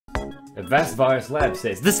Advanced Virus Lab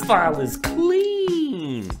says this file is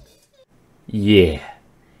clean. Yeah,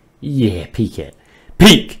 peek it.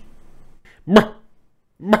 Peek!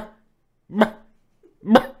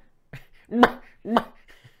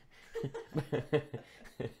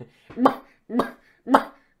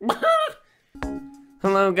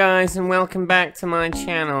 Hello guys and welcome back to my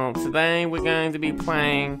channel. Today we're going to be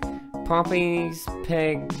playing Poppy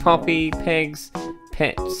Pig's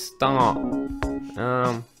Pit Stop.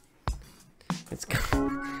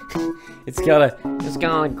 It's got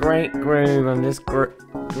a great groove. I'm just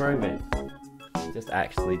grooving.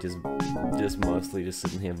 Just mostly just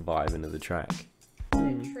sitting here vibing to the track.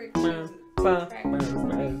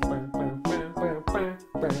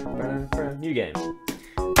 New game.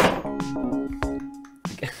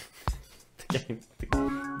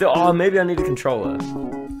 Oh, maybe I need a controller.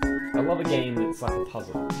 I love a game that's like a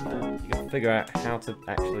puzzle. You gotta figure out how to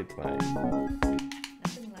actually play.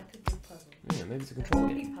 Nothing like a good puzzle. Yeah, maybe it's a controller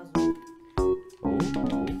game. Puzzle.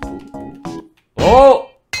 Oh!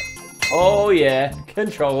 Oh yeah,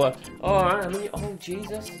 controller. Alright, I mean, oh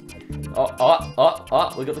Jesus.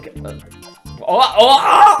 Oh, we got the.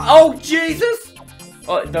 Oh, Jesus!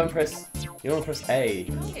 Oh, don't press. You don't press A.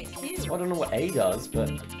 I don't know what A does, but.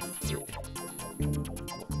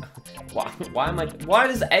 Why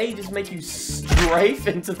does A just make you strafe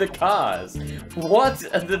into the cars? What?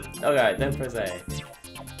 Okay, then press A.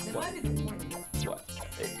 What?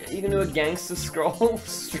 You can do a gangster stroll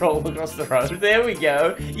across the road. There we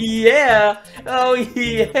go. Yeah. Oh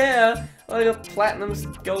yeah. I got platinum,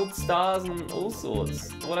 gold stars, and all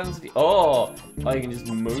sorts. What happens if you? Oh, you can just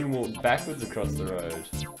moonwalk backwards across the road.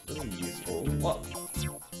 This is useful. What?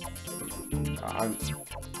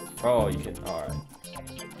 Oh, you can. All right.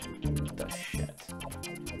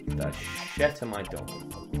 The shit am I doing?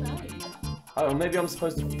 Oh, maybe I'm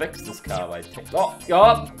supposed to fix this car by Oh!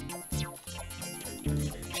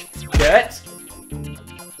 Shit!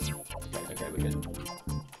 Okay, we're good.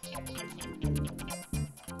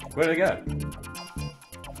 Where did it go?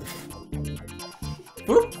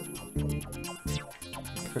 Whoop!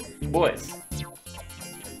 Boys!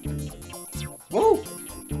 Woo!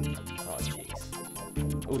 Oh, jeez.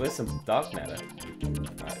 Oh, there's some dark matter.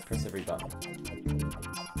 Alright, press every button.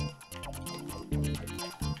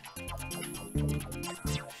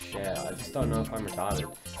 Shit, I just don't know if I'm retarded.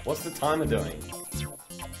 What's the timer doing?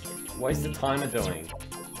 What is the timer doing?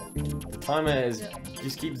 The timer is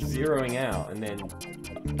just keeps zeroing out, and then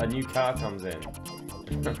a new car comes in.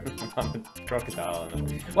 I'm a crocodile.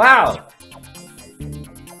 Wow!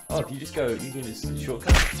 Oh, if you just go, you can just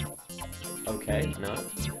shortcut. Okay, no.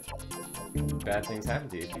 Bad things happen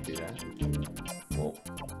to you if you do that. Whoa.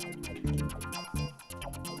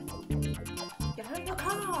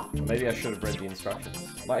 Maybe I should have read the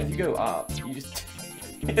instructions. Like, if you go up, you just...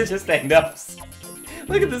 it just end up...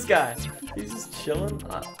 Look at this guy! He's just chilling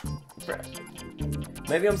up.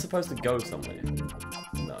 Maybe I'm supposed to go somewhere.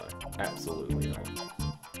 No, absolutely not.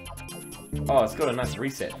 Oh, it's got a nice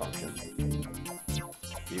reset function.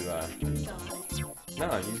 You,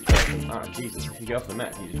 No, you just go... Oh, Jesus, if you go off the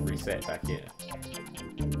map, you just reset back here.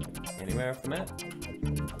 Anywhere off the map?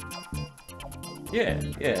 Yeah,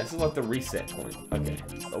 this is like the reset point. Okay,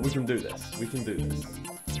 oh, we can do this. We can do this.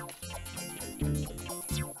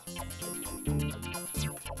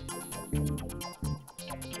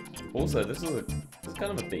 Also, this is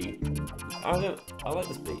kind of a beat. I like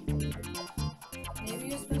this beat. Maybe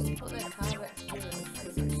you're supposed to put that car back together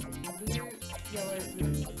because it's blue, yellow,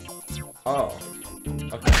 blue. Oh.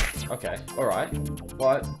 Okay. Alright.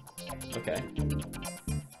 What? Okay.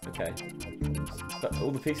 But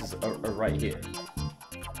all the pieces are right here.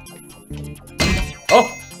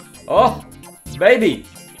 Oh! Baby!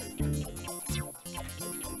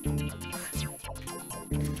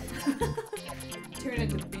 Turn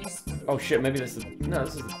into beast. Oh shit, maybe this is... No,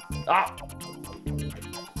 this is... Ah!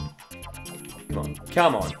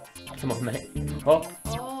 Come on, mate. Oh!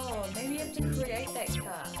 Oh, maybe you have to create that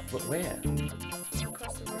car. But where?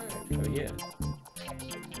 Across the road. Oh, yeah.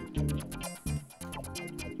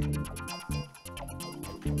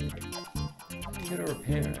 You gotta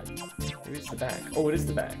repair it. Maybe it's the back. Oh, it is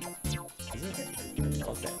the back. Is it?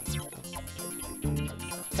 Oh, damn.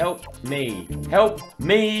 Help me! Help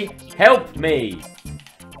me! Help me!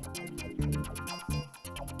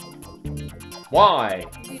 Why?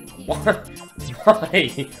 Why?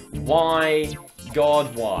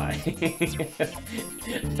 God, why?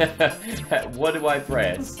 What do I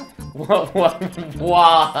press? What?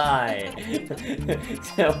 Why?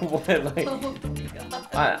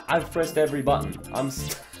 I've pressed every button.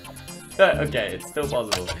 Okay, it's still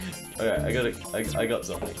possible. Okay, I got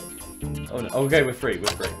something. Oh no. Okay, we're free. We're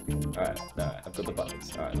free. Alright, alright. I've got the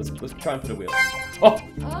buttons. Alright, let's try and put a wheel. Oh!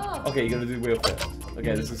 Oh! Okay, you gotta do the wheel first.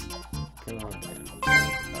 Okay, this is. Come on, man.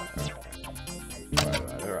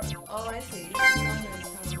 Alright. Oh, I see.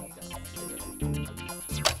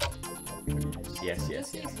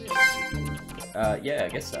 Yes. Yeah, I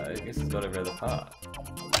guess so. I guess it's got every other part.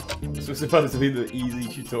 This was supposed to be the easy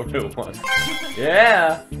tutorial one.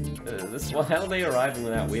 Yeah! This one, how are they arriving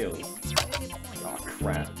without wheels? Oh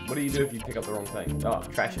crap. What do you do if you pick up the wrong thing? Oh,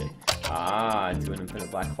 trash it. Ah, into an infinite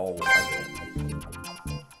black hole. I get it.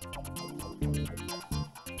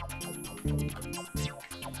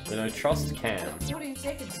 You know, trust Cam 14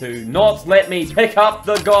 seconds. to not let me pick up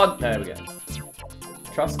the god. There we go.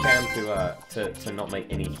 Trust Cam to not make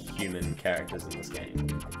any human characters in this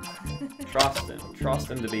game. Trust him. Trust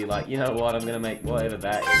him to be like, you know what? I'm gonna make whatever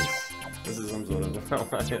that is. This is some sort of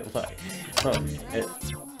like,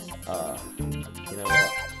 you know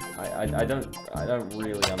what? I don't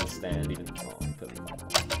really understand even. Oh, put it back.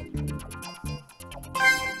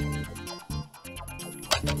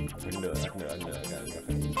 I can do it.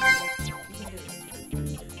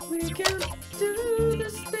 We can do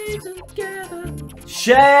this thing together.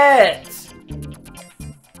 Shit!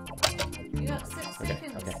 You got 6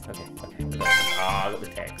 seconds. Okay. Ah, I got the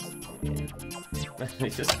text. Oh, yeah.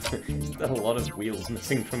 It's just a lot of wheels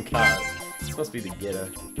missing from cars. This must be the ghetto.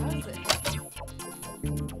 How is it?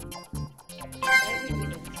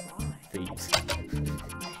 Thieves.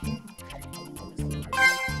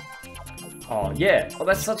 Oh, yeah. Oh,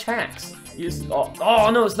 that's such hacks. You just, oh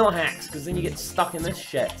no, it's not hacks, because then you get stuck in this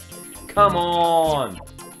shit. Come on!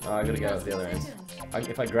 Oh, I gotta go at the other end.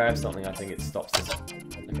 If I grab something, I think it stops this. Okay,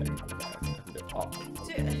 I can do it. Oh.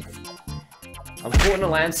 Dude. I'm caught in a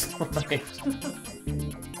landslide.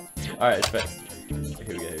 Alright, it's fixed. Here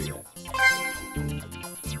we go.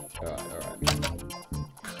 Alright.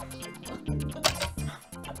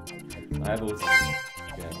 I have autism.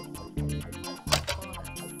 Yeah.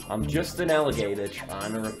 I'm just an alligator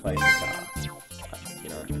trying to replace a car. You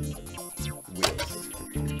know. Wheels.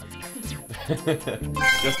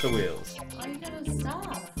 Just the wheels. Are you gonna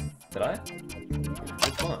start? Did I? Yeah.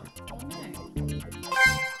 Which one? Oh no.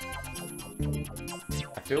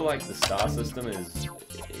 I feel like the star system is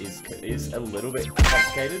a little bit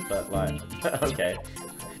complicated, but like, okay.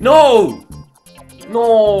 No!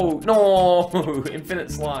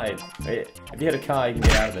 Infinite slide. If you hit a car, you can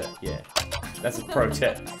get out of it. Yeah. That's a pro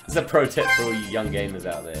tip. That's a pro tip for all you young gamers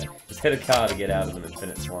out there. Just hit a car to get out of an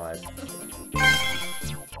infinite slide.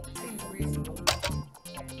 Seems reasonable.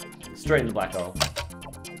 Straight in the black hole.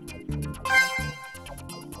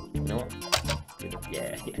 You know what?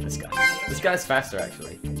 Yeah, this guy's faster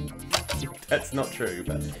actually. That's not true,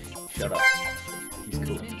 but shut up. He's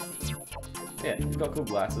cool. Yeah, he's got cool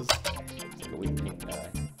glasses. He's like a wee pink guy.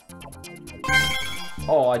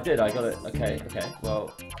 Oh, I got it. Okay.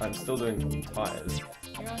 Well, I'm still doing tires.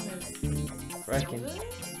 You're on this. Reckon.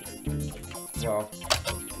 Well.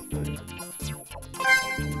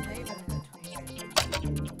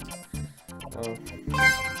 Well,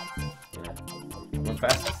 you know,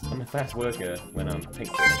 I'm a fast worker when I'm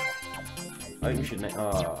pink. I think we should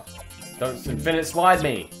don't infinite slide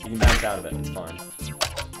me! You can bounce out of it, it's fine.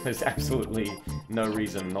 There's absolutely no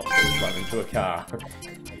reason not to run into a car.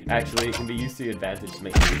 Actually, it can be used to your advantage to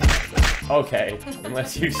make you faster. Okay,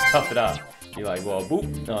 unless you stuff it up. You're like, well, boop.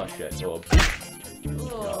 Oh shit, well, boop.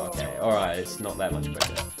 Oh, okay, alright, it's not that much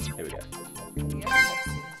quicker. Here we go.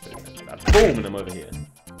 Boom, and I'm over here.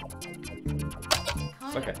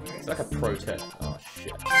 It's like a pro tip. Oh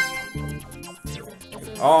shit.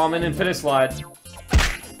 Oh, I'm in infinite slide.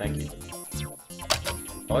 Thank you.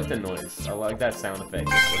 I like the noise. I like that sound effect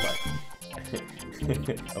of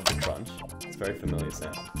the crunch. It's a very familiar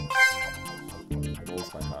sound. It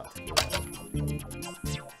warms my heart to hear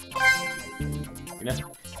that.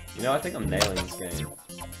 You know, I think I'm nailing this game.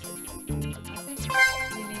 I think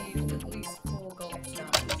you need at least 4 gold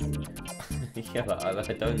stars. Yeah, but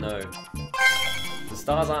I don't know. The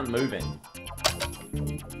stars aren't moving.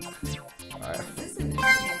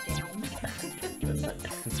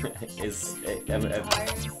 Is this an internet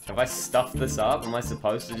game? Have I stuffed this up? Am I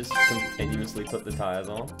supposed to just continuously put the tires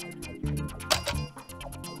on?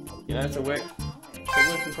 You know, it's a work in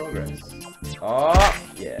progress. Oh,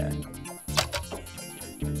 yeah.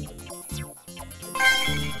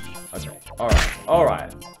 Okay,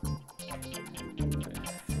 alright.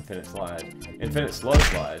 Infinite slide. Infinite slow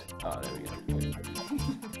slide. Ah, there we go.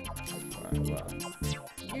 Alright, well.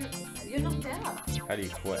 You're knocked out. How do you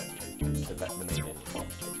quit? So that's the main menu.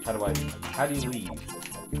 How do you leave?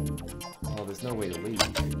 Oh, there's no way to leave.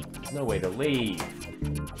 There's no way to leave.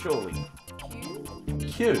 Surely. Q?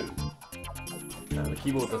 Q? No, the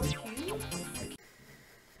keyboard doesn't.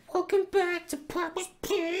 Welcome back to Papa's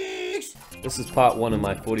Pigs! This is part 1 of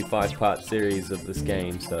my 45-part series of this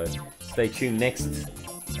game, so stay tuned next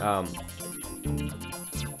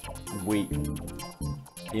week.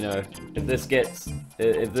 You know, if this gets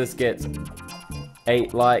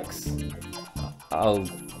 8 likes, I'll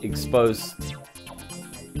expose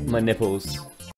my nipples